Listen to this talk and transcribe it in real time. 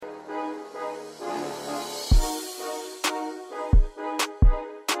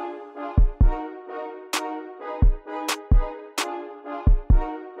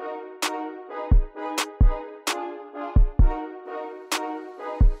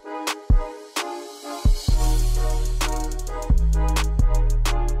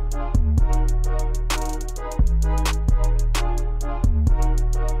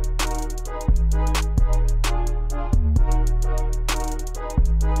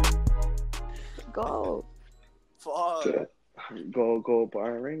Go. Fuck. Go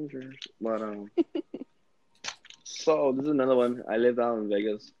Power Rangers. But so this is another one. I lived out in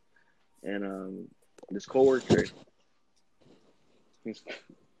Vegas, and this coworker, he's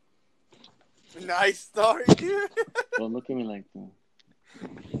Nice story, dude. don't look at me like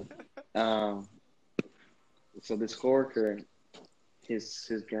that. So this coworker, his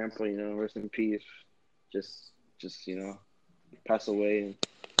grandpa, rest in peace, just passed away,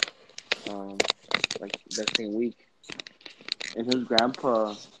 like that same week, and his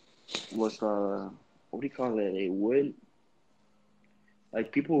grandpa was what do you call it? A wood,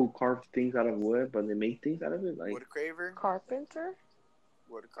 like people who carve things out of wood, but they make things out of it, like Wood craver? Carpenter?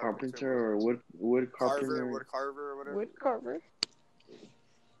 Wood carpenter or wood carpenter, Wood carver, or whatever. Wood carver?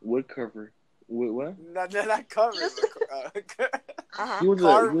 wood cover, wood what? Not cover. He was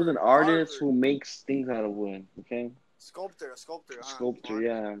Carver, he was an artist carver. who makes things out of wood. Okay, Sculptor. sculptor,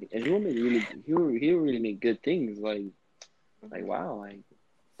 yeah, and he would make really he would really make good things, like wow, like.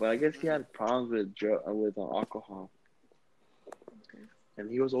 But I guess he had problems with alcohol, and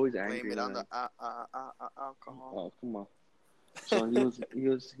he was always angry. Blame it on like, the alcohol. oh come on. So he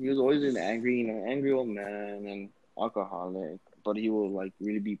was always an angry old man and alcoholic, but he will like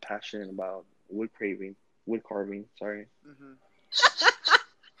really be passionate about wood carving. Sorry.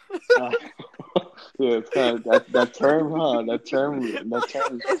 Uh, yeah, it's kind of that term, huh? That term.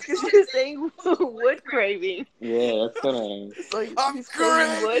 It's because you're saying wood craving. Yeah, that's kind of. So I'm he's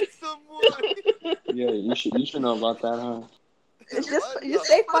craving wood. craving some wood. Yeah, you should know about that, huh? It's just you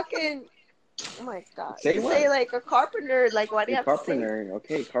say fucking. Oh my god! Say you what? say like a carpenter. Like why do you A have to say carpenter.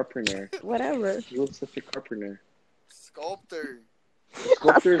 Okay, carpenter. whatever? He was such a carpenter. Sculptor.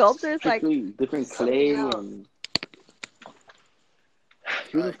 Sculptor's like strictly different clay else. and.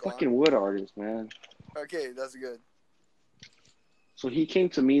 He was a Alright, go fucking on. wood artist, man. Okay, that's good. So he came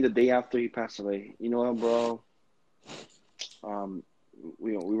to me the day after he passed away. You know what, bro?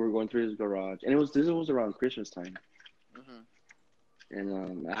 We were going through his garage, and this was around Christmas time,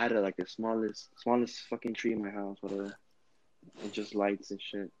 and I had like the smallest fucking tree in my house, whatever, and just lights and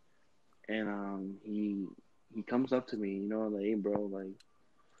shit. And he comes up to me, like, hey, bro, like,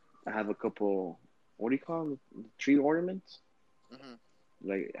 I have a couple, what do you call them, tree ornaments?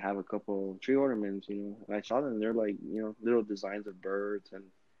 Like, have a couple tree ornaments, and I saw them. They're like, little designs of birds, and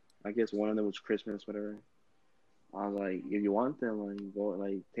I guess one of them was Christmas, whatever. I was like, if you want them, like, go,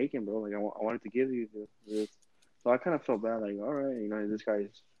 like, take them, bro. Like, I wanted to give you this. So I kind of felt bad, like, all right, this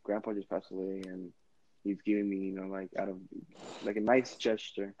guy's grandpa just passed away, and he's giving me, like, out of, like, a nice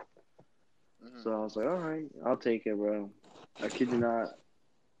gesture. So I was like, all right, I'll take it, bro. I kid you not.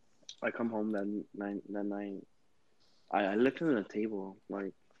 I come home that night. I looked under the table,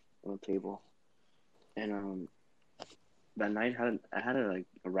 like, on the table, and that night I had like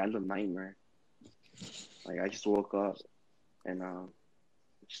a random nightmare. Like, I just woke up and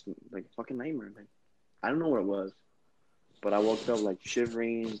just like a fucking nightmare. Like, I don't know what it was, but I woke up like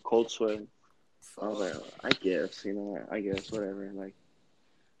shivering, cold sweat. I was like, I guess, whatever. Like,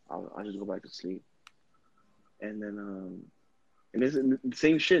 I'll just go back to sleep. And then and this the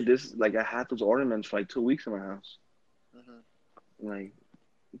same shit. This, like, I had those ornaments for like 2 weeks in my house. Like,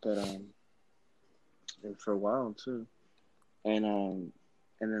 but and for a while too. And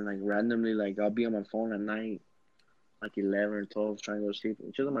then, like, randomly, like, I'll be on my phone at night, like 11 or 12, trying to go to sleep.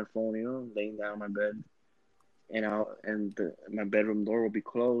 Just on my phone, laying down on my bed, and my bedroom door will be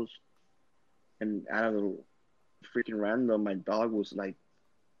closed, and out of the freaking random, my dog was like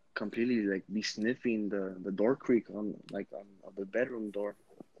completely like be sniffing the door creak on the bedroom door,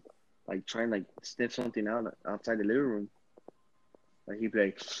 like trying to, like, sniff something out outside the living room. Like, he'd be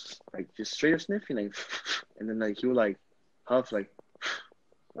like just straight up sniffing, like, and then, like, he would, like, huff, like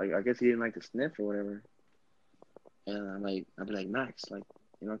I guess he didn't like to sniff or whatever. And I'd be like, Max, like,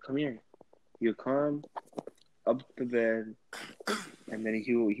 come here. He'll come up the bed, and then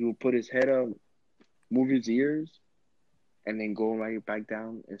he will put his head up, move his ears, and then go right back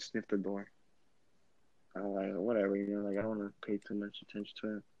down and sniff the door. I'm like, whatever, like, I don't want to pay too much attention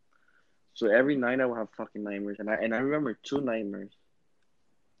to it. So every night I would have fucking nightmares, and I remember 2 nightmares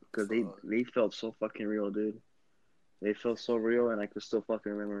because they felt so fucking real, dude. They felt so real, and I could still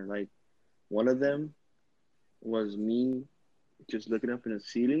fucking remember. Like, one of them was me just looking up in the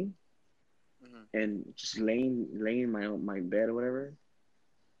ceiling and just laying in my bed or whatever,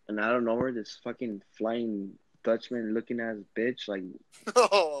 and out of nowhere, this fucking flying Dutchman looking ass bitch, like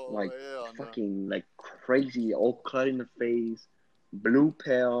fucking like crazy, all cut in the face, blue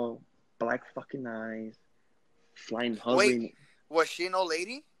pale, black fucking eyes, hovering. Wait, was she an old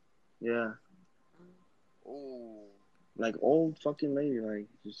lady? Yeah. Oh. like old fucking lady, like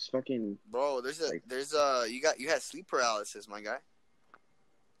just fucking Bro, like. you had sleep paralysis, my guy.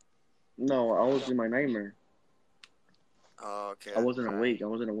 No, I was in my nightmare. Oh, okay, I wasn't alright. awake. I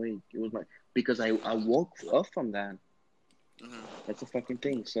wasn't awake. It was my because I woke up from that. Mhm. That's a fucking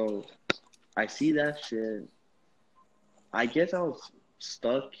thing. So I see that shit. I guess I was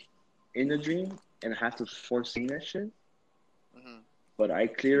stuck in the dream and I have to foresee that shit. Mhm. But I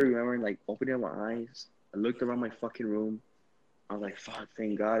clearly remember like opening up my eyes. I looked around my fucking room. I was like, fuck,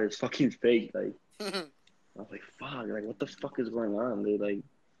 thank God it's fucking fake. Like I was like, fuck, like what the fuck is going on, dude? Like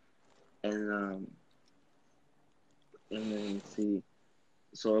and and then see,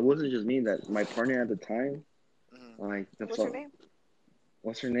 so it wasn't just me that my partner at the time, Mhm. like the What's your fuck, name?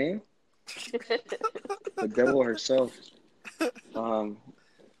 what's her name? The devil herself. Um,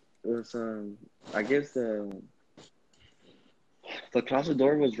 it was I guess the closet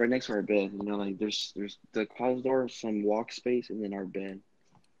door was right next to our bed. You know, like there's the closet door, some walk space, and then our bed.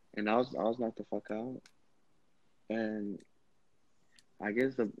 And I was knocked the fuck out, and I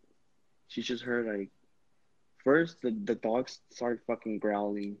guess she just heard like first the dogs started fucking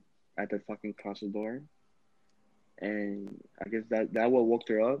growling at the fucking closet door, and I guess that what woke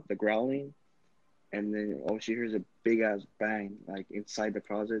her up, the growling, and then oh she hears a big ass bang like inside the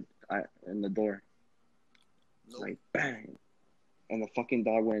closet, in the door, Nope. like bang, and the fucking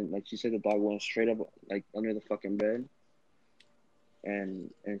dog went like she said the dog went straight up like under the fucking bed,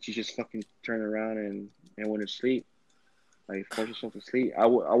 and she just fucking turned around and went to sleep, like forced herself to sleep. I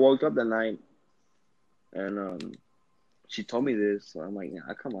woke up that night and she told me this, so I'm like, yeah,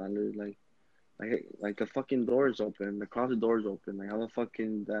 come on, dude, like the fucking door is open, the closet door is open, like how the fuck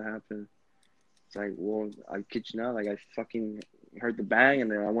can that happen? It's like, well, I kid you not, like I fucking heard the bang and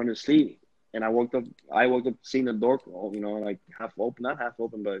then I went to sleep and I woke up seeing the door, like half open, not half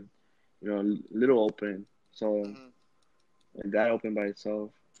open, but little open. So Mhm. and that opened by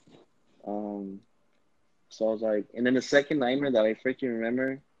itself. Um, so I was like, and then the second nightmare that I freaking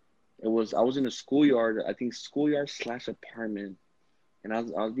remember, I was in a schoolyard, I think schoolyard slash apartment, and I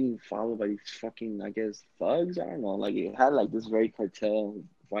was being followed by these fucking, I guess, thugs. I don't know, like it had like this very cartel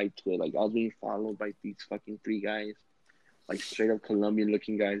vibe to it. Like I was being followed by these fucking three guys, like straight up Colombian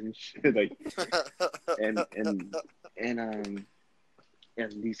looking guys and shit. Like and and and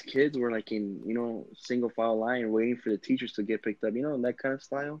and these kids were like in single file line waiting for the teachers to get picked up. That kind of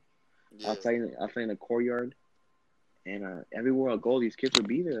style Yeah. outside in the courtyard. And everywhere I go, these kids would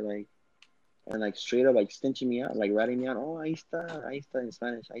be there, like and like straight up like stinching me out, like ratting me out. Oh, ahí está in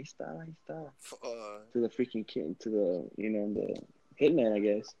Spanish. Ahí está. Uh, To the freaking kid, to the the hitman, I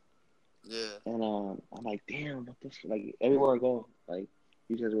guess. yeah. And I'm like, damn, what this? Like everywhere I go, like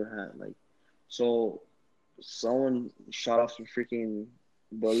these guys were like. So someone shot off some freaking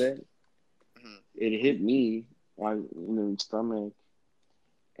bullet. Mhm. It hit me in the stomach,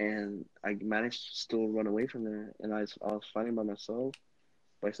 and I managed to still run away from there. And I was fighting by myself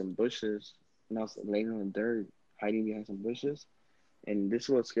by some bushes, and I was laying on the dirt, hiding behind some bushes. And this is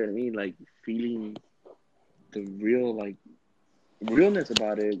what scared me, like feeling the real like realness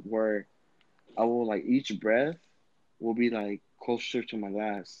about it, where I will like each breath will be like closer to my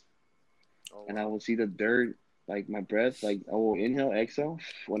last, Oh and I wow. will see the dirt like my breath, like I will inhale, exhale.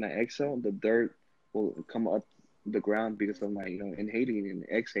 When I exhale, the dirt will come up the ground because of my inhaling and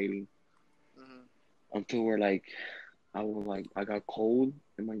exhaling Mhm. until we're like I got cold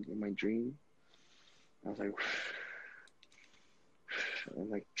in my dream. I was like I'm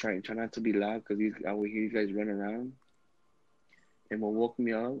like try not to be loud because I would hear you guys run around. And what woke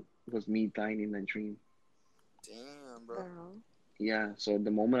me up was me dying in that dream. Damn, bro. Oh. Yeah, so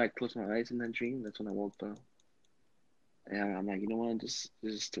the moment I closed my eyes in that dream, that's when I woke up. And I'm like, you know what, this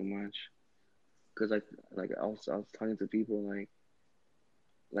is too much. Cause I was talking to people like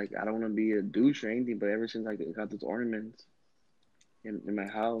I don't want to be a douche or anything, but ever since I got those ornaments in my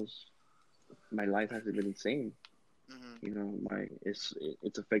house, my life hasn't been the same. Mhm.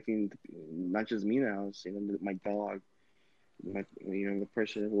 It's affecting not just me now. It's my dog, the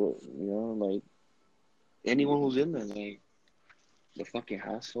person who like anyone who's in there. Like the fucking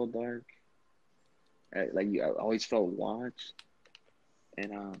house so dark. I always felt watched,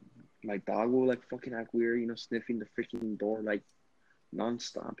 and my dog will like fucking act weird, sniffing the freaking door like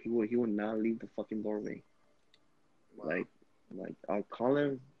nonstop. He would not leave the fucking doorway. Wow. Like I'll call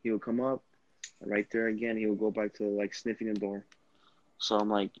him, he will come up, and right there again he will go back to like sniffing the door. So I'm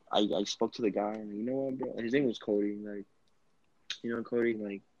like, I spoke to the guy, and you know what, bro? His name was Cody. Like, Cody,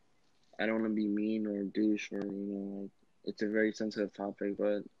 like I don't want to be mean or douche or like it's a very sensitive topic,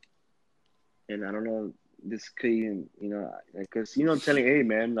 but and I don't know this could even, because telling, hey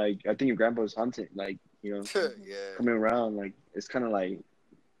man, like I think your grandpa was hunting, like you know, Yeah. coming around. Like, it's kind of like,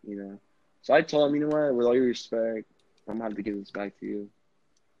 you know. So I told him, you know what, with all your respect, I'm gonna have to give this back to you.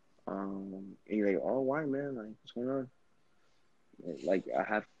 And you're like, oh, why, man? Like, what's going on? Like,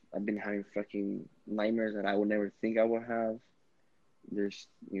 I've been having fucking nightmares that I would never think I would have. There's,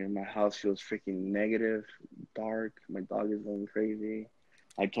 my house feels freaking negative, dark. My dog is going crazy.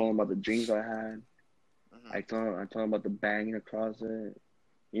 I told him about the dreams I had. Mm-hmm. I told him about the bang in the closet.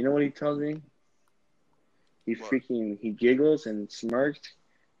 You know what he tells me? What? He giggles and smirks.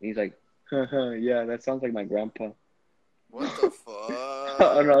 And he's like, haha, yeah, that sounds like my grandpa. What the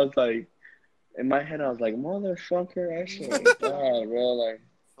And I fuck? was like, in my head, I was like, motherfucker, actually, God, bro, like.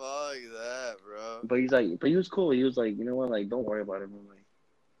 Fuck that, bro. But he was cool. He was like, you know what, like, don't worry about it, man.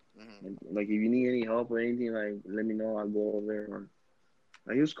 Mm-hmm. Like, if you need any help or anything, like, let me know. I'll go over there. Or,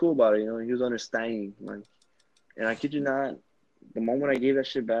 like, he was cool about it, He was understanding, like. And I kid you not, the moment I gave that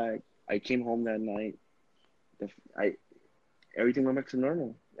shit back, I came home that night. I Everything went back to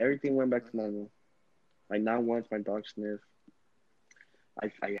normal. Everything went back to Mm-hmm. normal. Like, not once my dog sniffed.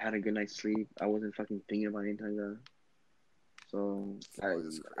 I had a good night's sleep. I wasn't fucking thinking about anything like that. So Fuck,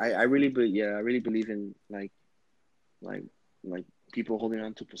 that's I crazy. I really believe in like like people holding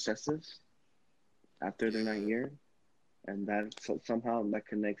on to possessives after they're not Yeah. here, and that somehow that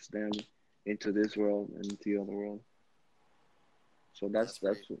connects them into this world and into the other world. So That's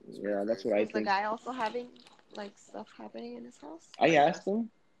pretty that's what crazy. I Was the think. guy also having like stuff happening in his house? I asked him.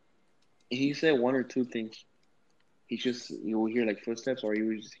 He said one or two things. You will hear like footsteps, or you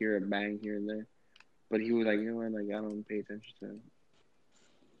would just hear a bang here and there. But he was like, you know what, like I don't pay attention to it.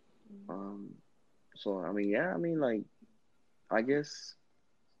 Um, so I mean, yeah, I mean, like I guess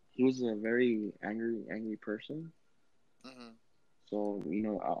he was a very angry person. Mm-hmm. So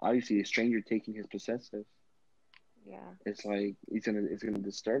obviously, a stranger taking his possessive, Yeah. it's like it's gonna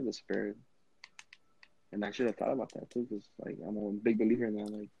disturb the spirit. And I should have thought about that too, because like I'm a big believer in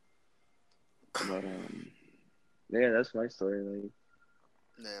that. Like, but yeah, that's my story. Like,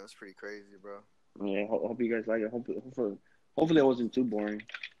 Yeah, that's pretty crazy, bro. yeah, hope you guys like it. Hopefully it wasn't too boring.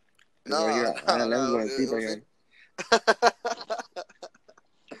 Because right No, here, no, I'm no. going to sleep It right was here.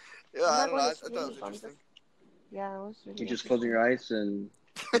 Yeah, I'm I not don't know. going to I thought it was sleep. I'm interesting. just, yeah, it was You really just closing your interesting.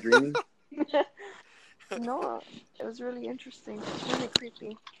 eyes and dreaming. No, it was really interesting. Really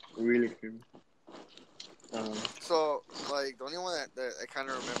creepy. Really creepy. Um, So, like, the only one that I kind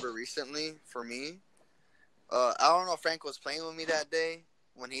of remember recently for me, I don't know if Frank was playing with me that day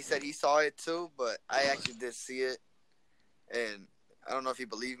when he said he saw it too, but I actually did see it, and I don't know if he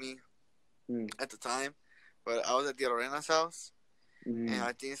believed me mm, at the time, but I was at Tia Lorena's house, and mm, I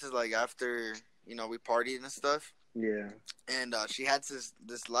think this is like after we partied and stuff, yeah. and she had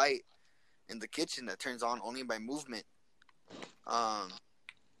this light in the kitchen that turns on only by movement, um,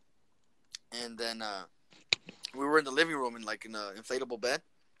 and then we were in the living room in like an inflatable bed,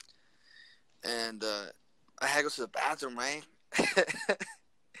 and I had to go to the bathroom, right?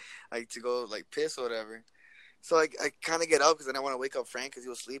 Like to go like piss or whatever. So I kind of get up because I didn't want to wake up Frank because he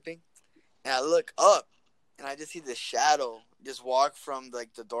was sleeping, and I look up and I just see this shadow just walk from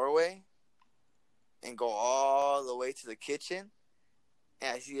like the doorway and go all the way to the kitchen,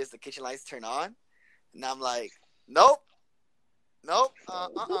 and I see as the kitchen lights turn on, and I'm like, nope, nope,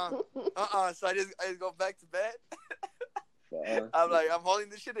 So I just go back to bed. I'm like, I'm holding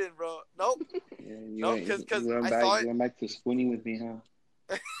this shit in, bro. Nope, Yeah, nope, because I saw you it. went back to spooning with me,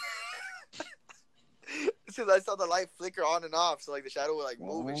 huh? Because I saw the light flicker on and off, so like the shadow would like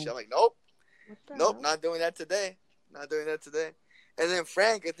move and shit. Wow. I'm like, nope, What the nope, hell? not doing that today. Not doing that today. And then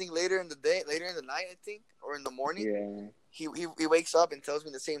Frank, I think later in the day, later in the night, I think, or in the morning, Yeah. he wakes up and tells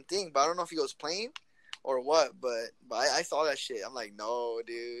me the same thing. But I don't know if he was playing or what. But I saw that shit. I'm like, no,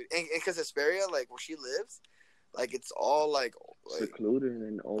 dude. And because Hesperia, like where she lives, like it's all like Secluded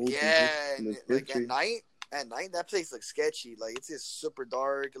and old and yeah, and with like history. at night that place looks sketchy. Like it's just super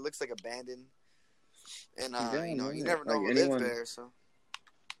dark. It looks like abandoned, and Yeah, you man. never know Like who lives anyone. there. So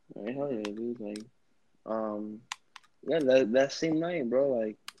Like, hell yeah, dude. Like, um, yeah, that same night, bro.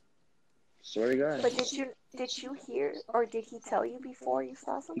 Like, swear to God, But did you hear or did he tell you before you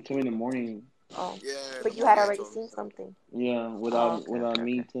saw he told me something? in the morning. Oh, yeah, in the but you had morning I already told him. seen something. Yeah, Oh, okay, without okay,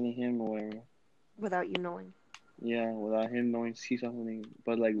 me okay. telling him or whatever. Without you knowing. Yeah, without him knowing see something.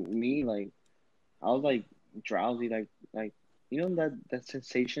 But like me, like I was like drowsy, like that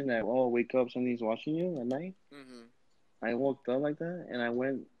sensation that wake up something's watching you at night. Mm-hmm. I woke up like that, and I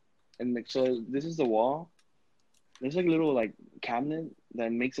went and like so this is the wall. There's like a little like cabinet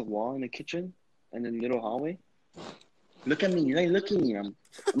that makes a wall in the kitchen, and then little hallway. Look at me, you're not looking at me.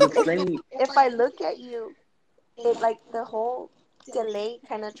 I'm If explaining. if I look at you, it like the whole delay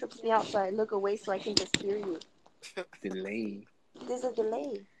kind of trips me out, so I look away so I can just hear you. Delay. There's a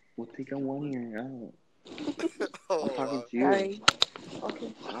delay. We'll take on 1 year out. Oh, I'm talking wow. to you. Sorry.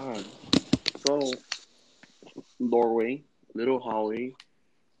 Okay. God. So, doorway, little hallway,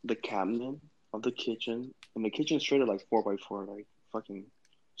 the cabinet of the kitchen, and the kitchen's straight up like 4x4, like fucking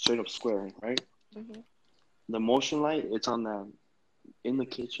straight up square, right? Mhm. The motion light, it's on that in the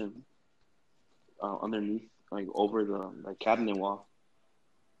kitchen, underneath, like over the cabinet wall.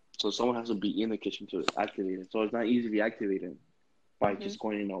 So someone has to be in the kitchen to activate it. So it's not easily activated by Mhm. just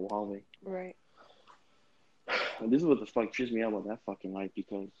going in a hallway. Right. And this is what the fuck trips me out about that fucking light,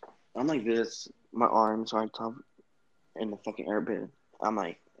 because I'm like this, my arms are on top in the fucking airbed. I'm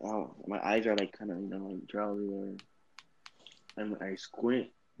like, oh, my eyes are like kind of, like drowsy, or and I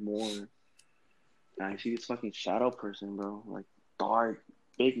squint more, and I see this fucking shadow person, bro, like dark,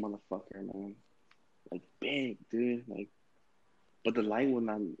 big motherfucker, man, like big, dude, like, but the light was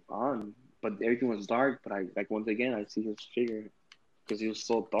not on, but everything was dark. But I like once again I see his figure because he was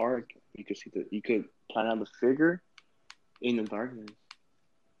so dark. You could plan out the figure in the darkness,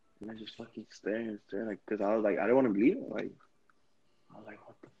 and I just fucking stare, like, because I was like, I don't want to believe it, like, I was like,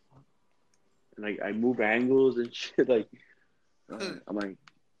 what the fuck? And like I move angles and shit, like, I'm like,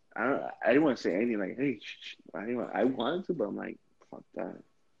 I didn't want to say anything, like, hey, I wanted to, but I'm like, fuck that.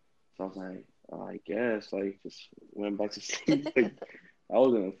 So I was like, oh, I guess, like, just went back to sleep. Like, I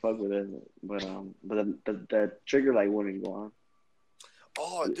was gonna fuck with it, but the trigger light wouldn't go on.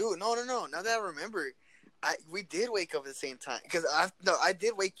 Oh, dude, no. Now that I remember, we did wake up at the same time because I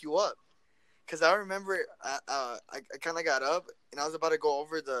did wake you up because I remember I kind of got up and I was about to go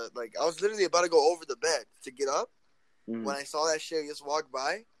over I was literally about to go over the bed to get up when I saw that shit just walk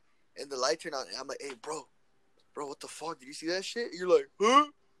by and the light turned on and I'm like, hey, bro, what the fuck? Did you see that shit? And you're like, huh?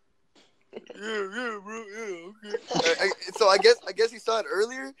 Yeah, bro, yeah, okay. So I guess you saw it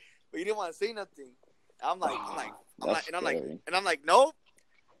earlier, but you didn't want to say nothing. I'm like, nope.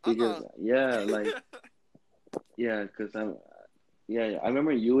 Because because I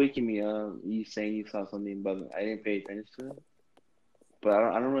remember you waking me up, you saying you saw something, but I didn't pay attention to it. But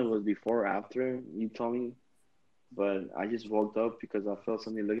I don't know if it was before or after you told me, but I just woke up because I felt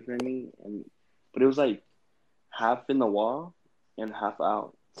something looking at me, but it was like half in the wall and half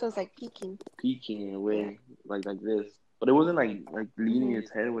out. So it's like peeking in a way, like this. But it wasn't like leaning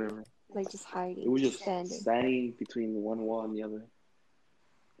its head or whatever. Like just hiding. It was just standing between one wall and the other.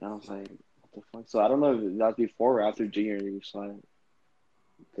 And I was like, what the fuck? So I don't know if that was before or after junior that you saw it.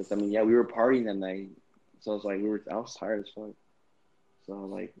 Because, I mean, yeah, we were partying that night. So I was like, I was tired as fuck. So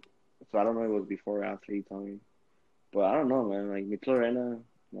I don't know if it was before or after you told me. But I don't know, man. Like, McLorena,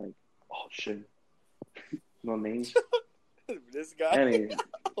 like, oh shit. No names. This guy. Anyway.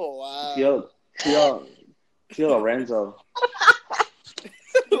 Oh, wow. Tio Lorenzo.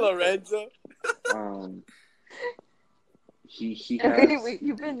 Lorenzo. He has. Wait,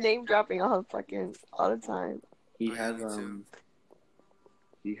 you've been name dropping all the time. He has a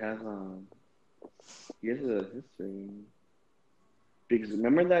history. Because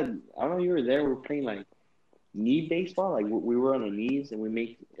remember that, I don't know if you were there. We were playing like knee baseball. Like we were on our knees and we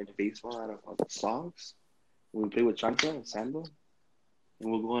make a baseball out of socks. We play with chancla and sandal,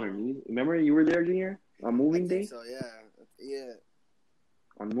 and we'll go on our knees. Remember you were there, Junior, on moving day. So yeah.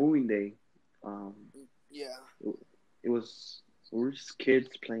 On moving day, yeah. It was, we were just kids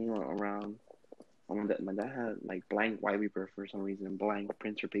playing around. My dad had like blank white paper for some reason, blank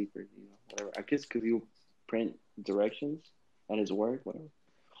printer paper, whatever. I guess because he would print directions at his work, whatever.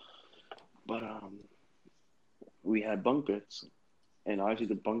 But we had bunk beds, and obviously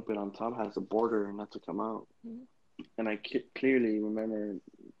the bunk bed on top has a border not to come out. Mm-hmm. And I clearly remember,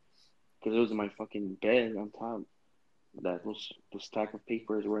 because it was in my fucking bed on top, that was the stack of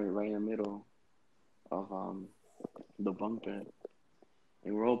papers were right in the middle of the bunk bed.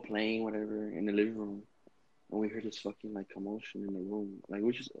 And we're all playing whatever in the living room, and we heard this fucking like commotion in the room. Like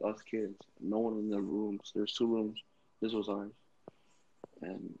we're just us kids, no one in the rooms. There's 2 rooms. This was ours,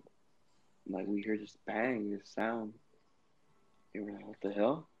 and like we hear this bang, this sound, and we're like, "What the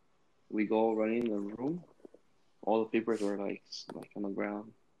hell?" We go running in the room. All the papers were like on the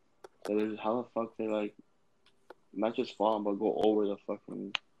ground. So there's how the fuck they like not just fall but go over the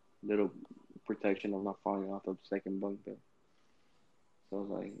fucking little protection of not falling off the second bunk bed. So I was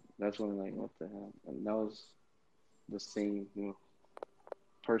like, that's when like, what the hell? And that was the same,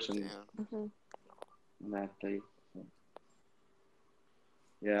 person in that day. So.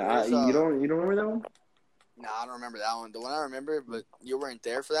 Yeah, you don't remember that one? No, I don't remember that one. The one I remember, but you weren't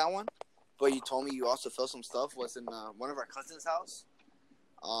there for that one. But you told me you also felt some stuff was in one of our cousins' house.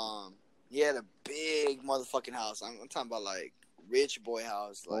 He had a big motherfucking house. I'm talking about like rich boy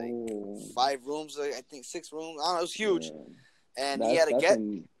house, like Oh. 5 rooms, I think 6 rooms. I don't know, it was huge. Yeah. And he had a That's guest.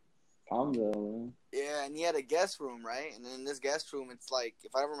 in Palmdale, man. Yeah, and he had a guest room, right? And then in this guest room, it's like,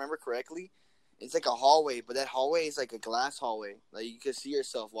 if I remember correctly, it's like a hallway, but that hallway is like a glass hallway. Like, you can see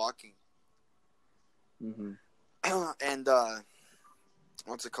yourself walking. Mm-hmm. And,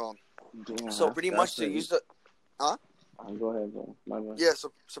 what's it called? Damn, So pretty much to use the... Go ahead, bro. My bad. Yeah,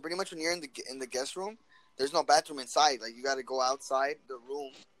 so pretty much when you're in the guest room, there's no bathroom inside. Like, you got to go outside the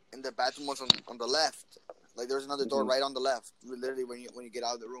room, and the bathroom was on the left. Like, there's another door right on the left, literally when you get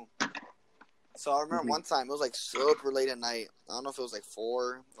out of the room. So I remember one time, it was like super late at night. I don't know if it was like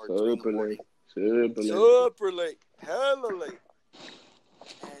 4 or 3 in the morning. Super late. Hella late.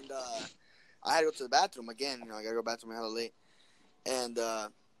 And I had to go to the bathroom again. You know, I got to go to the bathroom hella late. And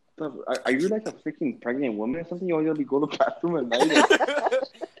are you like a freaking pregnant woman or something? You always gotta be go to the bathroom at night?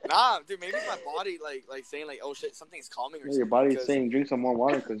 nah, dude, maybe it's my body like saying like, oh shit, something's calming or something. Your body's saying drink some more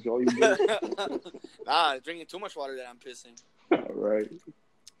water because all you do. Nah, drinking too much water that I'm pissing. Right.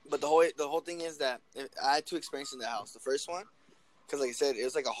 But the whole thing is that I had 2 experiences in the house. The first one, because like I said, it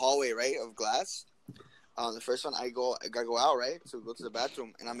was like a hallway, right, of glass. The first one, I gotta go out, right, to go to the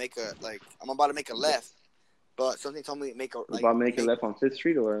bathroom, and I'm about to make a left, but something told me to make a left on 5th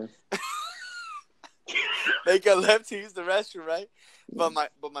Street or make a left to use the restroom, right? But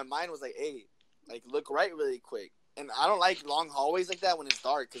my mind was like, hey, like look right really quick, and I don't like long hallways like that when it's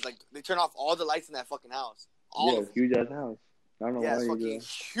dark, because like they turn off all the lights in that fucking house. Huge ass house. I don't know why it's you fucking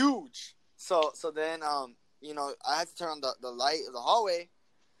huge. So then you know, I had to turn on the light of the hallway,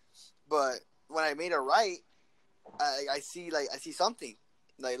 but when I made a right, I see something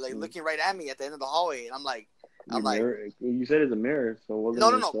like looking right at me at the end of the hallway, and I'm like, mirror. You said it's a mirror, so what?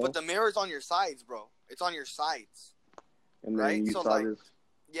 No, but the mirror's on your sides, bro. It's on your sides. And then right? you So saw like, this.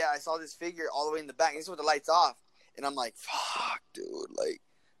 yeah, I saw this figure all the way in the back. This is with the lights off, and I'm like, fuck, dude, like,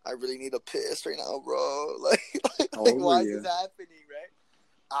 I really need a piss right now, bro. Like why is this happening, right?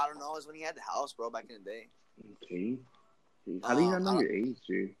 I don't know. It's when he had the house, bro, back in the day. Okay. How do you not know your age,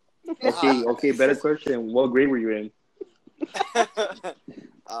 dude? Okay. Better question. What grade were you in? No,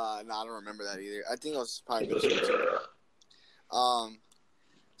 I don't remember that either. I think it was probably middle school too.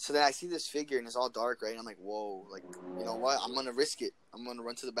 So then I see this figure and it's all dark, right? And I'm like, whoa, like, you know what? I'm gonna risk it. I'm gonna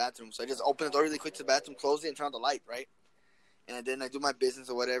run to the bathroom. So I just open the door really quick to the bathroom, close it, and turn on the light, right? And then I do my business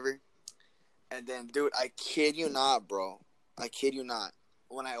or whatever. And then, dude, I kid you not, bro. I kid you not.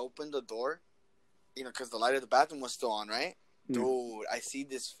 When I opened the door, you know, because the light of the bathroom was still on, right? Dude, I see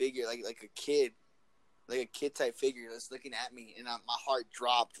this figure, like a kid type figure that's looking at me, and my heart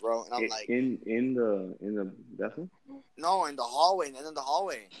dropped, bro. And I'm like, in the bathroom? No, in the hallway, and in the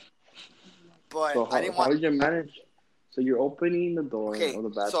hallway. But so I didn't want. How did you manage? So you're opening the door of the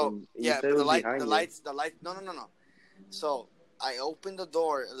bathroom. So yeah, but the light. No. So I opened the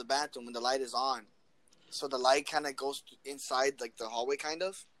door of the bathroom when the light is on. So the light kind of goes inside, like the hallway, kind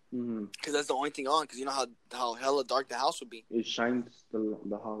of. Because that's the only thing on. Because you know how hella dark the house would be. It shines the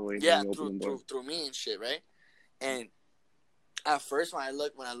hallway. Yeah, through me and shit, right? And at first, when I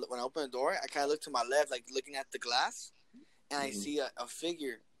open the door, I kind of look to my left, like looking at the glass, and I see a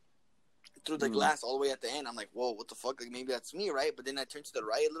figure through the glass all the way at the end. I'm like, whoa, what the fuck? Like maybe that's me, right? But then I turn to the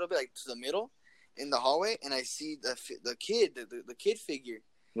right a little bit, like to the middle, in the hallway, and I see the kid figure.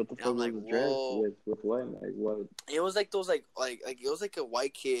 What the fuck was dressed with what? Like what? It was like those like it was like a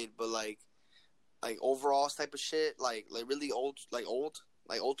white kid, but like overalls type of shit, like really old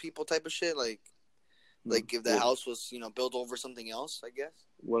people type of shit, like if the house was, you know, built over something else, I guess.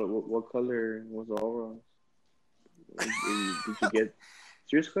 What color was the overalls? Did you get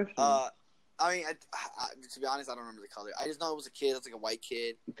serious question? I mean, to be honest, I don't remember the color. I just know it was a kid. It was like a white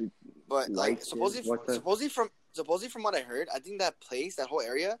kid. But supposedly from what I heard, I think that whole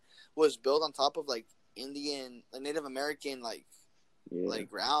area was built on top of like Indian, Native American, like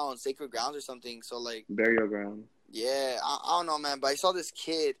grounds, sacred grounds or something. So like burial ground. Yeah, I don't know, man. But I saw this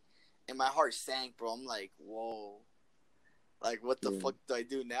kid, and my heart sank, bro. I'm like, whoa, like what the fuck do I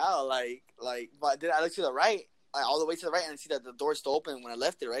do now? But then I look to the right. All the way to the right, and I see that the door's still open when I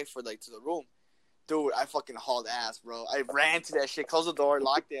left it, right, for, like, to the room. Dude, I fucking hauled ass, bro. I ran to that shit, closed the door,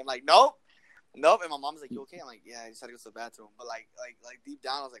 locked it. I'm like, nope. And my mom's like, you okay? I'm like, yeah, I just had to go to the bathroom. But, like deep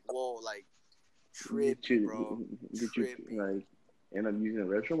down, I was like, whoa, like, trippy, bro. Did you, like, end up using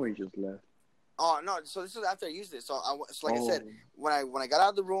the restroom, or you just left? Oh, no, so this was after I used it. So, I said, when I got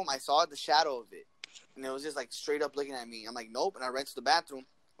out of the room, I saw the shadow of it. And it was just, like, straight up looking at me. I'm like, nope. And I ran to the bathroom.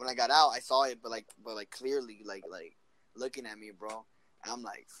 When I got out, I saw it, but clearly, like looking at me, bro. And I'm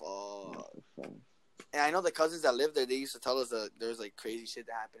like, fuck. And I know the cousins that live there. They used to tell us that there's like crazy shit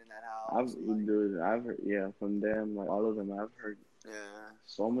that happened in that house. I've heard, yeah, from them, like all of them, I've heard Yeah.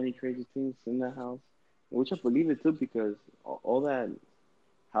 so many crazy things in that house, which I believe it too because all that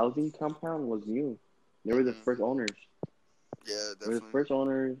housing compound was new. They were the Mhm. first owners. Yeah, They were the definitely. first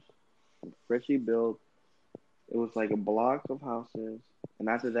owners, freshly built. It was like a block of houses, and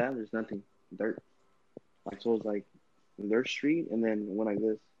after that, there's nothing, dirt. Like so, it's like their street, and then went like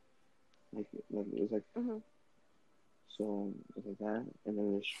this, like it was like Hmm. so, it was like that, and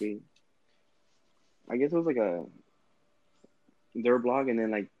then the street. I guess it was like a their block, and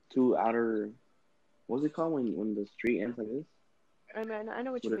then like two outer. What's it called when the street ends like this I mean, I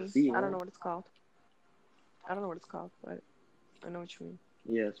know what with you a mean. C I in don't it? know what it's called. I don't know what it's called, but I know what you mean.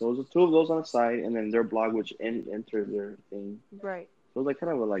 Yeah, so it was two of those on the side, and then their block which enters their thing. Right. So it was like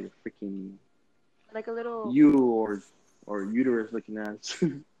kind of like a freaking Like a little. U or uterus looking ass,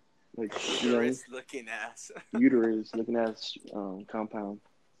 like Uterus looking ass. uterus looking ass compound.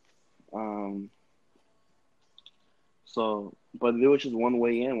 Um, so but there was just one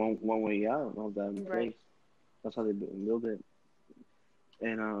way in, one way out of that Right. place. That's how they build it.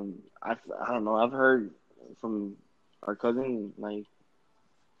 And I don't know. I've heard from our cousin like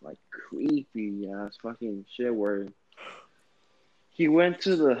creepy ass fucking shit where he went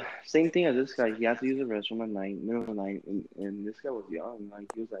to the same thing as this guy. He had to use the restroom at night, middle of the night, and this guy was young.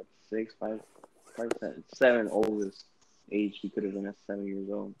 Like he was like 7, oldest age he could have been at 7 years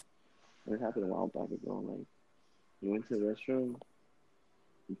old. And it happened a while back ago. Like he went to the restroom.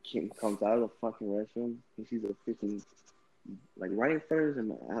 Comes out of the fucking restroom. He sees a freaking like right in front of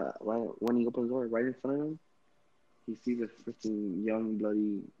him. Right when he opens the door, right in front of him, he sees a freaking young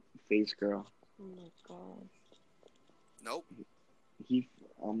bloody face girl. Oh my god. Nope. He,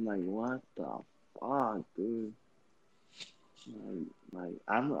 I'm like, what the fuck, dude?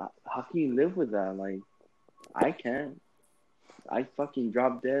 I'm. How can you live with that? Like, I can't. I fucking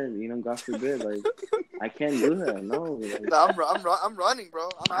drop dead. God forbid. Like, I can't do that. No. Like, No, I'm running, bro.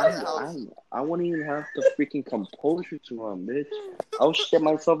 I'm out of the house. I wouldn't even have the freaking composure to run, bitch. I'll shit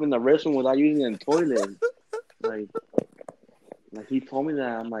myself in the restroom without using the toilet. Like, he told me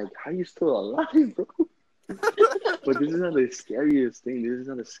that. I'm like, how you still alive, bro? But this is not the scariest thing. This is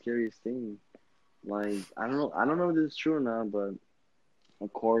not the scariest thing. Like, I don't know. I don't know if this is true or not, but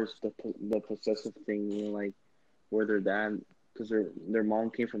of course, the possessive thing, like where their dad, because their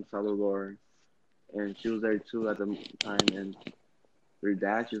mom came from Salvador, and she was there too at the time, and their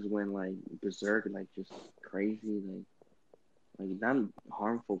dad just went like berserk, like just crazy, like not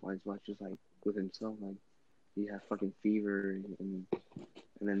harmful wise, but just like with himself, like he had fucking fever, and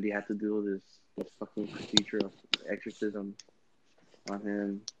then they had to do this fucking procedure of exorcism on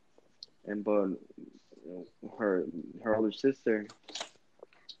him, and but her her older sister,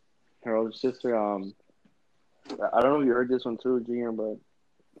 I don't know if you heard this one too, Junior, but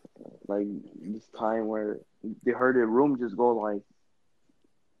like this time where they heard a room just go like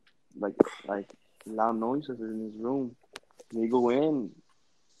like loud noises in his room. They go in,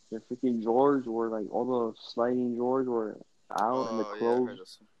 the freaking drawers were like all the sliding drawers were out, and Oh yeah, I heard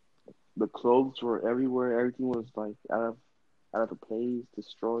this. the clothes were everywhere. Everything was like out of the place,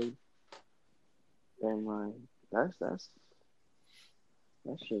 destroyed, and like that's some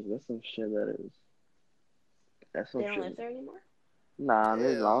shit that's some They don't shit. live there anymore? Nah,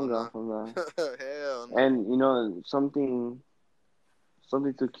 they're Hell long no. gone from that. Hell no. And something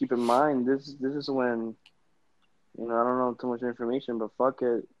to keep in mind. This is when I don't know too much information, but fuck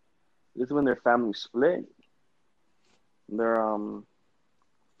it. This is when their family split. Their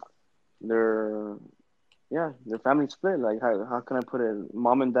their yeah, their family split. Like how can I put it?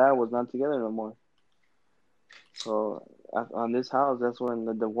 Mom and dad was not together no more. So on this house, that's when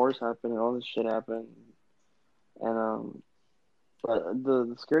the divorce happened and all this shit happened. And but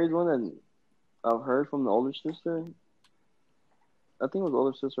the scariest one that I've heard from the older sister, I think it was the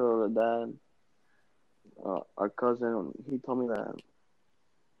older sister or the dad, our cousin. He told me that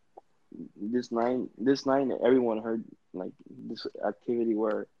this night everyone heard like this activity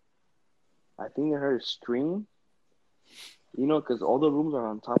where I think they heard a scream. Because all the rooms are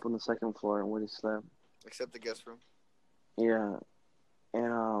on top on the second floor where they slept. Except the guest room. Yeah,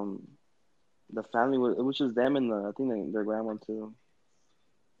 and the family it was just them and I think their grandma too.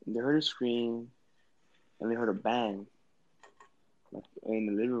 They heard a scream and they heard a bang like in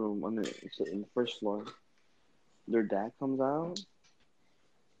the living room in the first floor. Their dad comes out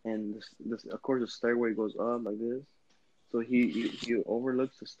and this of course the stairway goes up like this. So he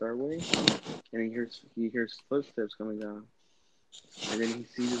overlooks the stairway and he hears footsteps coming down. And then he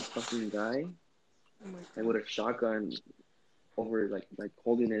sees this fucking guy Oh my like god. with a shotgun over like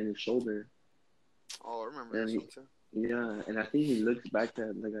holding it in his shoulder. Oh, I remember And this he, one too. yeah, and I think he looks back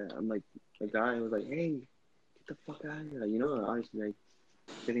at like I'm like the guy was like, hey, get the fuck out of here, like, you know, obviously like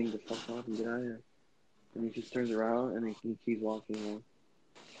getting the fuck off and get out of here. And he just turns around and then he keeps walking on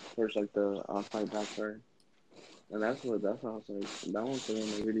towards like the outside backyard. And that's what I was like. That one's the one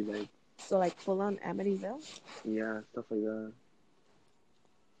that really like, So like full on Amityville. yeah, stuff like that.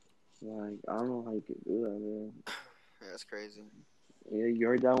 Like I don't know how you could do that, man. Yeah, that's crazy. Yeah, you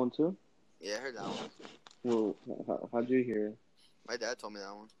heard that one too? Yeah, I heard that one. Well, how'd you hear it? My dad told me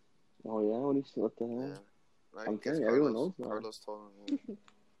that one. Oh yeah, what the hell? Yeah. I I'm guess telling you, everyone knows that. Carlos told him. Yeah.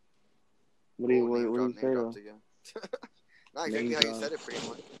 What do you Oh, what, name what do you drop, name say dropped though? again. Not exactly Name how you drop. said it, pretty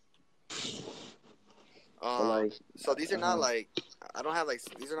much. But like, So these are not like, I don't have like,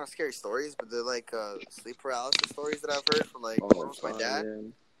 these are not scary stories, but they're like sleep paralysis stories that I've heard from like, one was my dad,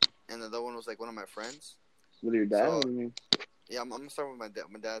 and the other one was like one of my friends. With your dad? So, What do you mean? yeah, I'm gonna start with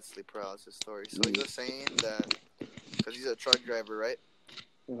my dad's sleep paralysis story. So he was saying that, because he's a truck driver, right?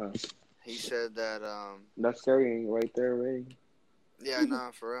 Uh-huh. He said that, That's scary right there, already. yeah,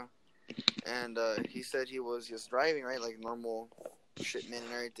 nah, for real. And he said he was just driving, right, like normal shipment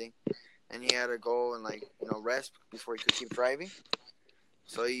and everything. And he had to go and, like, you know, rest before he could keep driving.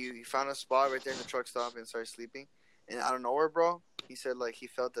 So he found a spot right there in the truck stop and started sleeping. And out of nowhere, bro, he said, like, he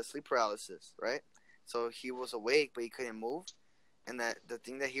felt the sleep paralysis, right? So he was awake, but he couldn't move. And that the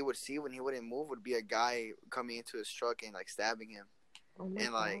thing that he would see when he wouldn't move would be a guy coming into his truck and, like, stabbing him. Oh my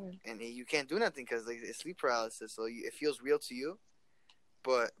And, like, God. and you can't do nothing because, like, it's sleep paralysis. So it feels real to you.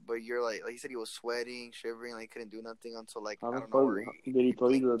 But you're like he said, he was sweating, shivering, like he couldn't do nothing until like How I the don't know fuck where did he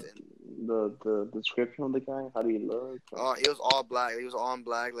tell you blinked. the description of the guy? How do he look? Oh, he was all black. He was all in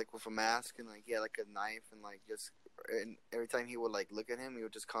black, like with a mask, and like he had like a knife, and like just and every time he would like look at him, he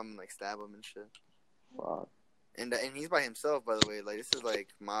would just come and like stab him and shit. Fuck. And he's by himself, by the way. Like this is like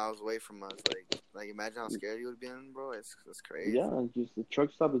miles away from us. Like imagine how scared he would be, bro. It's crazy. Yeah, just the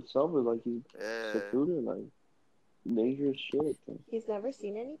truck stop itself is like he's secluded, like dangerous shit. He's never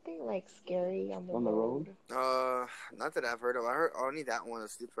seen anything like scary on the road. Not that I've heard of. I heard only that one, a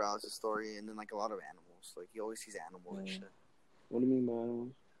sleep paralysis story, and then like a lot of animals. Like he always sees animals and shit. What do you mean by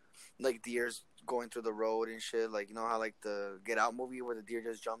animals? Like deers going through the road and shit. Like you know how like the Get Out movie where the deer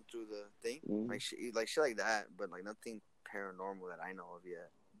just jumped through the thing, like shit like that. But like nothing paranormal that I know of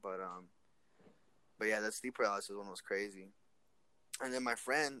yet. But yeah, that sleep paralysis one was crazy. And then my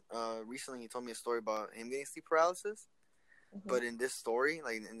friend, recently he told me a story about him getting sleep paralysis. Mm-hmm. But in this story,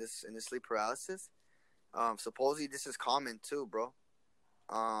 like in this sleep paralysis, supposedly this is common too, bro.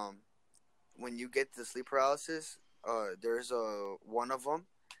 When you get the sleep paralysis, there's one of them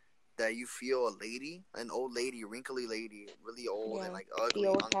that you feel a lady, an old lady, wrinkly lady, really old and like ugly.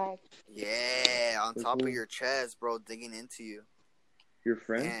 On top of your chest, bro, digging into you. Your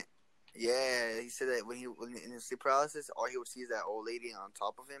friend? And, yeah, he said that when in his sleep paralysis, all he would see is that old lady on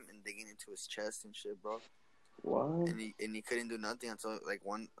top of him and digging into his chest and shit, bro. What? And he couldn't do nothing until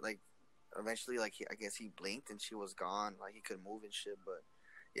eventually I guess he blinked and she was gone, like he couldn't move and shit. But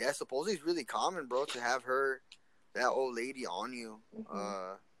yeah, supposedly it's really common, bro, to have that old lady on you,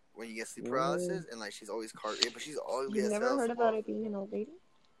 when you get sleep paralysis, and like she's always but she's ugly. You've never heard about it being an old lady?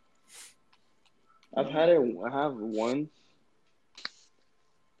 I have once.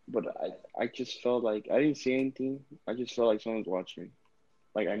 But I just felt like I didn't see anything. I just felt like someone was watching.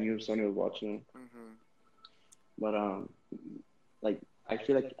 Like I knew someone was watching. Mm-hmm. But like I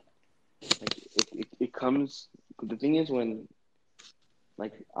feel like it comes. The thing is when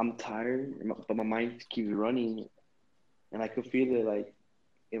like I'm tired, but my mind keeps running, and I could feel it. Like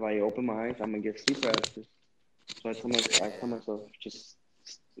if I open my eyes, I'm gonna get sleep paralysis. So I tell myself, just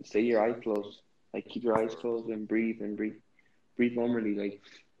stay your eyes closed. Like keep your eyes closed and breathe normally. Like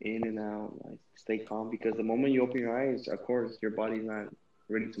in and out, like stay calm, because the moment you open your eyes, of course, your body's not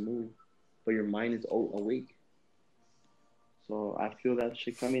ready to move, but your mind is awake. So I feel that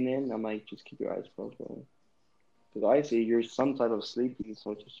shit coming in. I'm like, just keep your eyes closed, bro. Because I see you're some type of sleepy,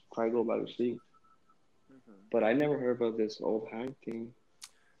 so just try to go back to sleep. Mm-hmm. But I never heard about this old hag thing.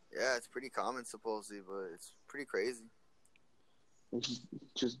 Yeah, it's pretty common supposedly, but it's pretty crazy. It's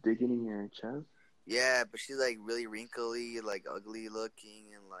just digging in your chest. Yeah, but she's like really wrinkly, like ugly looking,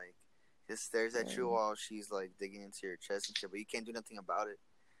 and like just stares at you while she's like digging into your chest and shit. But you can't do nothing about it.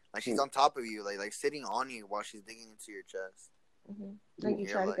 Like she's on top of you, like sitting on you while she's digging into your chest. Mm-hmm. Like you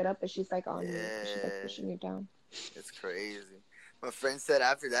try to get up, but she's like on you. She's like pushing you down. It's crazy. My friend said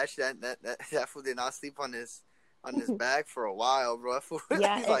after that, that fool did not sleep on his back for a while, bro.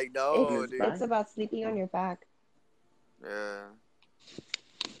 Yeah, he's like, no, dude. It's about sleeping on your back. Yeah.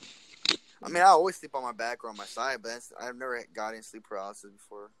 I mean, I always sleep on my back or on my side, but I've never gotten sleep paralysis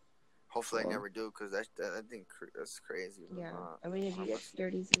before. Hopefully, I Well, never do, because I think that's crazy. Yeah, I mean, if you get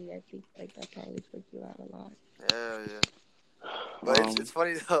scared easily, I think like that probably freak you out a lot. Yeah, yeah. But it's um,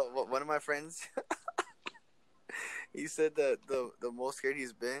 funny though. One of my friends, he said that the most scared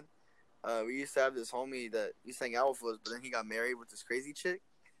he's been. We used to have this homie that used to hang out with us, but then he got married with this crazy chick,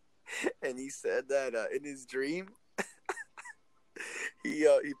 and he said that in his dream, he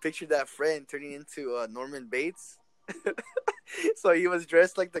pictured that friend turning into Norman Bates. So he was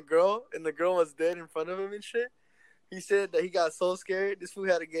dressed like the girl, and the girl was dead in front of him and shit. He said that he got so scared, this fool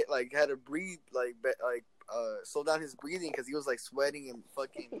had to breathe slow down his breathing because he was like sweating and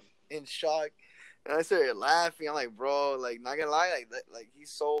fucking in shock. And I started laughing. I'm like, bro, like not gonna lie, like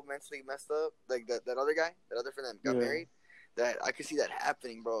he's so mentally messed up. Like that other guy, that other friend that got yeah. married, that I could see that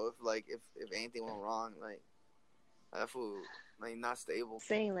happening, bro. If anything went wrong, like that fool like not stable.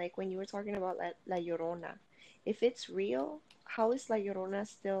 Saying like when you were talking about La Llorona, if it's real, how is La Llorona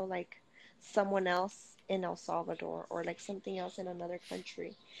still like someone else in El Salvador or like something else in another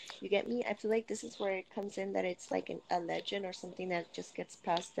country? You get me? I feel like this is where it comes in that it's like a legend or something that just gets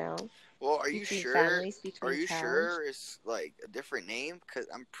passed down Well, are you between sure? families, Are between you towns. sure it's like a different name? Because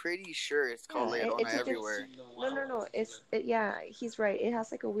I'm pretty sure it's called Yeah, Leona it's a different. everywhere. No. Yeah, he's right. It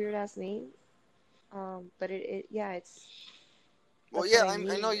has like a weird ass name. But yeah, it's Well, that's yeah, what I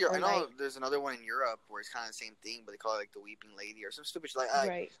I know mean. you're. Or I know like, there's another one in Europe where it's kind of the same thing, but they call it like the Weeping Lady or some stupid shit.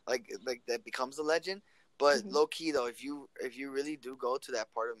 right. Like that becomes a legend. But Hmm. low key though, if you really do go to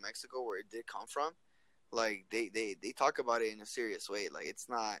that part of Mexico where it did come from, like they talk about it in a serious way. Like it's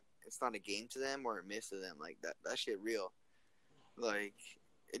not a game to them or a myth to them. Like that shit real. Like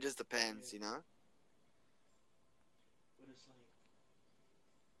it just depends, you know.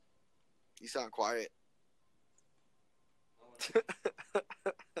 You sound quiet.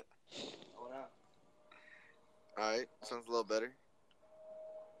 All right, sounds a little better.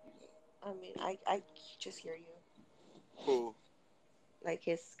 I mean, I just hear you. Cool. Like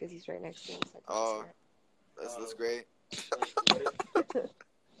because he's right next to me, so I can just Oh, hear that's great. it.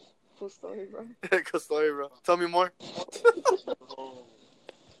 Cool story, bro. Good story, bro. Tell me more.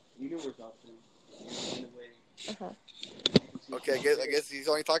 Uh-huh. Okay, I guess he's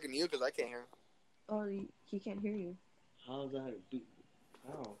only talking to you because I can't hear him. Oh, he can't hear you. How's that?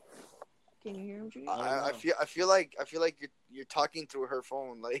 How? Can you hear him, Junior? I feel like you're talking through her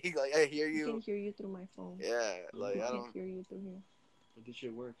phone. Like I hear He can you. hear you through my phone. Yeah, like He I can't don't. hear you through here. But this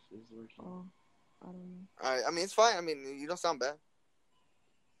shit works. This is working. Oh, I don't know. I mean, it's fine. I mean, you don't sound bad.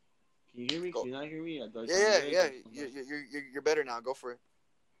 Can you hear me? Go. Can you not hear me? Yeah. You're better now. Go for it.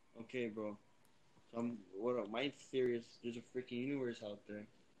 Okay, bro. My theory is there's a freaking universe out there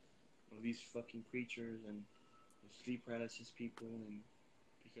of these fucking creatures and sleep paralysis people, and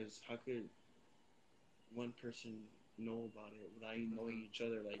because how could one person know about it without even knowing each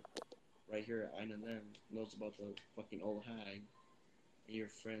other? Like right here, I and them knows about the fucking old hag, and your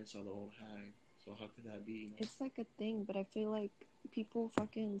friend saw the old hag. So how could that be? You know? It's like a thing, but I feel like people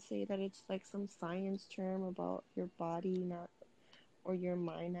fucking say that it's like some science term about your body not or your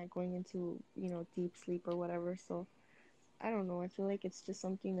mind not going into deep sleep or whatever. So I don't know. I feel like it's just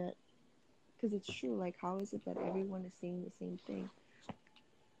something that because it's true. Like, how is it that everyone is saying the same thing?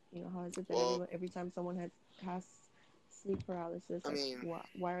 How is it that Well, every time someone has sleep paralysis, I like mean,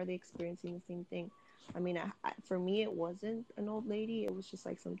 why are they experiencing the same thing? I mean, for me, it wasn't an old lady. It was just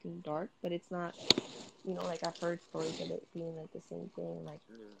like something dark, but it's not. Like I've heard stories of it being like the same thing, like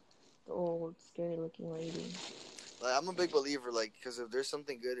yeah. the old scary looking lady. Like I'm a big believer, like, because if there's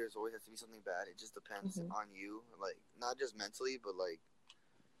something good, there's always has to be something bad. It just depends Hmm. on you, like, not just mentally, but like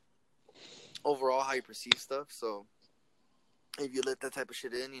overall how you perceive stuff. So if you let that type of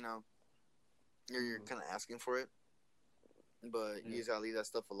shit in, you're kind of asking for it. But you just gotta leave that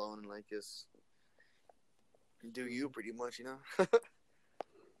stuff alone and like just do you pretty much,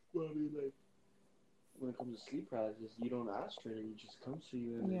 Well, I mean, like when it comes to sleep paralysis, you don't ask for it; it just comes to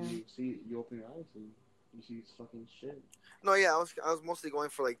you, and Yeah. you open your eyes and you see this fucking shit. No, yeah, I was mostly going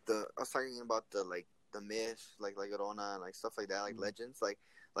for like I was talking about the myth, like Llorona and like stuff like that, like legends, like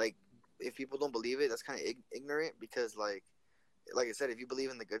if people don't believe it, that's kind of ignorant because like I said, if you believe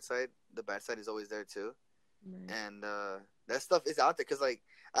in the good side, the bad side is always there too, Right. and that stuff is out there because like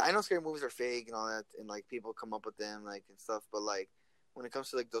I know scary movies are fake and all that, and like people come up with them like and stuff, but like when it comes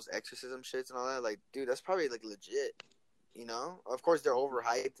to like those exorcism shits and all that, like dude, that's probably like legit, Of course they're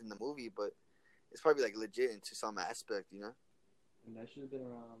overhyped in the movie, but it's probably like legit into some aspect. And that should have been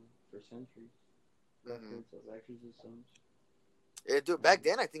around for centuries. Records of exorcisms. Yeah, dude, back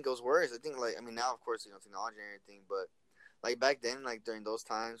then I think it was worse. I think like I mean now of course technology and everything, but like back then like during those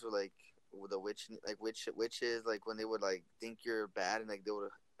times where like with the witches like when they would like think you're bad and like they would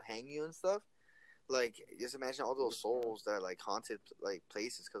hang you and stuff. Like, just imagine all those souls that like haunted like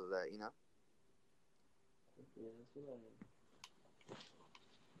places because of that. You know? Yeah, that's what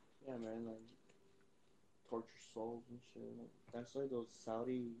yeah, man, like torture souls and shit. Like, that's why those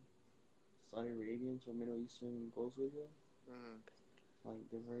Saudi Arabians or Middle Eastern goes with you. Mm. Like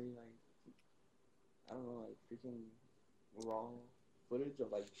they're very like I don't know, like freaking raw footage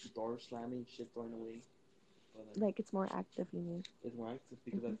of like doors slamming, shit thrown away. But Like it's more active, you mean? it's more active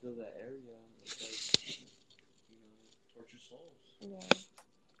because I Mhm. feel that area is like torture souls. Yeah.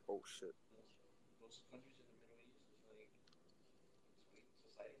 Oh shit. Those countries in the Middle East is like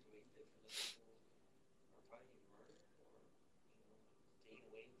society's way different. Like people are probably murdered or staying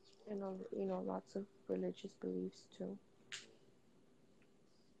away in this And world. lots of religious beliefs too.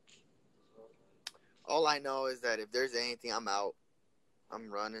 All I know is that if there's anything, I'm out. I'm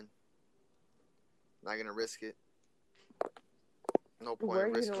running. Not gonna risk it. No point Where are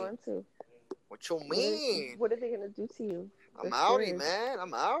in you gonna risking. run to? What you mean? What are they gonna do to you? I'm They're outie, scared. man.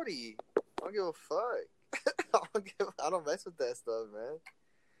 I'm outie. I don't give a fuck. I don't mess with that stuff, man.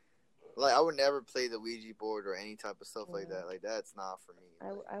 Like, I would never play the Ouija board or any type of stuff like that. Like, that's not for me.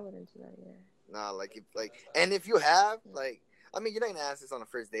 Like, I wouldn't do that. Yeah. nah, and if you have, like, I mean, you're not gonna ask this on a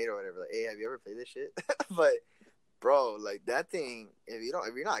first date or whatever. Like, hey, have you ever played this shit? But, bro, like that thing, if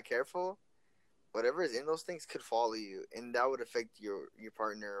you're not careful, whatever is in those things could follow you, and that would affect your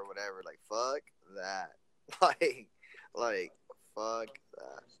partner or whatever. Like, fuck that. Like, fuck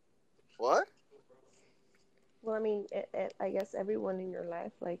that. What? Well, I mean, I guess everyone in your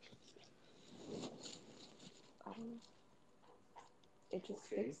life, like, I don't know. It just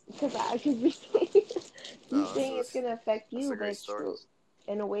fits because you're saying No, it's gonna affect that's you, a but great it's story. true.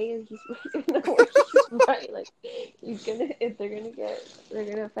 In a way, in a way, he's right. Like if they're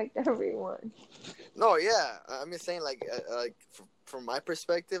gonna affect everyone. No, yeah, I'm just saying, like, from my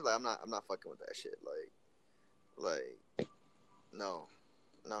perspective, like, I'm not fucking with that shit. Like, no,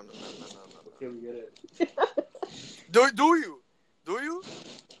 no. Okay, we get it. Do you?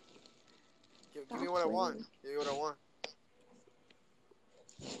 Give me Stop what I want. playing. Give me what I want.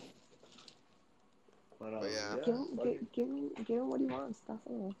 But yeah. Give him what he wants. That's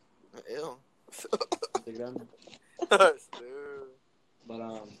all. Ew. Instagram. Dude. But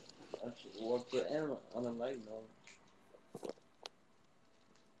well, to end on a light note,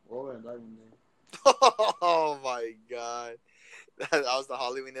 what were I one day? Oh my god, that was the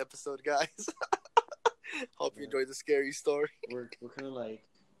Halloween episode, guys. Hope you enjoyed the scary story. We're kind of like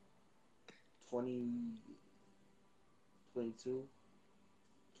 20, 22,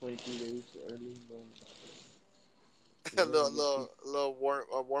 23 days early. A little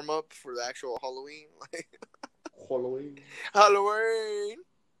warm up for the actual Halloween. Like, Halloween.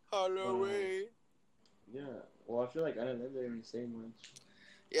 Halloween. Yeah. Well, I feel like I didn't live there and say much.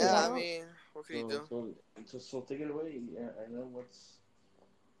 Yeah, I mean, what can you do? So take it away. Yeah, I know what's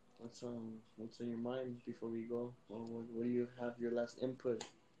on your mind before we go. Well, what do you have your last input?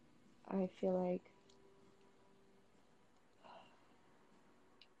 I feel like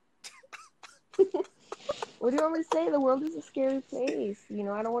what do you want me to say? The world is a scary place. You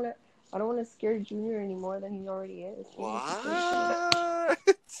know, I don't want to scare Junior any more than he already is. What?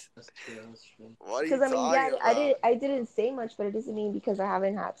 That's true. What are you Because I mean, yeah, about? I didn't say much, but it doesn't mean because I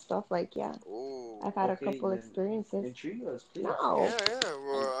haven't had stuff like Ooh. I've had a couple experiences. Intrigue us, please. No. Yeah.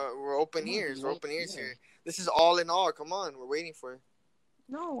 We're open ears. We're open ears here. This is all in all. Come on, we're waiting for you.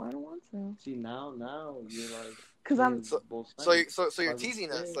 No, I don't want to. See now you're like. Because I'm so you're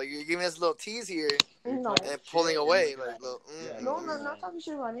teasing us, like you're giving us a little tease here, and pulling away, like little. No, not talking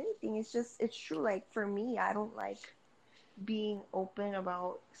shit about anything. It's true. Like for me, I don't like being open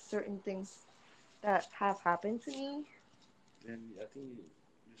about certain things that have happened to me. And I think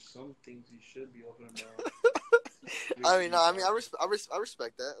there's some things you should be open about. I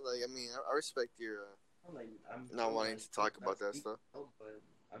respect that. Like, I mean, I respect your I'm not wanting to talk about that stuff. But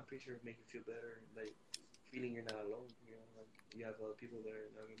I'm pretty sure it make you feel better, like feeling you're not alone. You know, like you have other people that are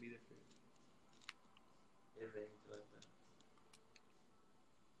not gonna be there for you. If anything like that,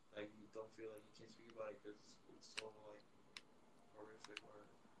 like you don't feel like you can't speak about it because it's so like horrific or.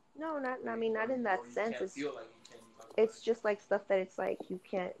 No, not in that sense. It's just like stuff that it's like you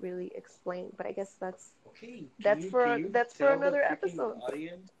can't really explain. But I guess that's okay. That's for another episode.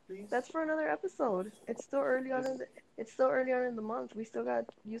 Audience, please? That's for another episode. It's still early on in the month. We still got,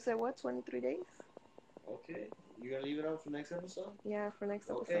 you said what, 23 days? Okay, you gonna leave it on for next episode? Yeah, for next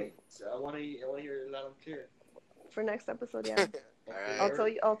episode. Okay, so I wanna hear it loud and clear. For next episode, yeah. Right.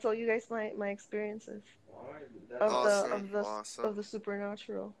 I'll tell you guys my experiences All right, of the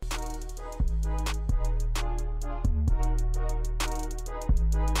supernatural.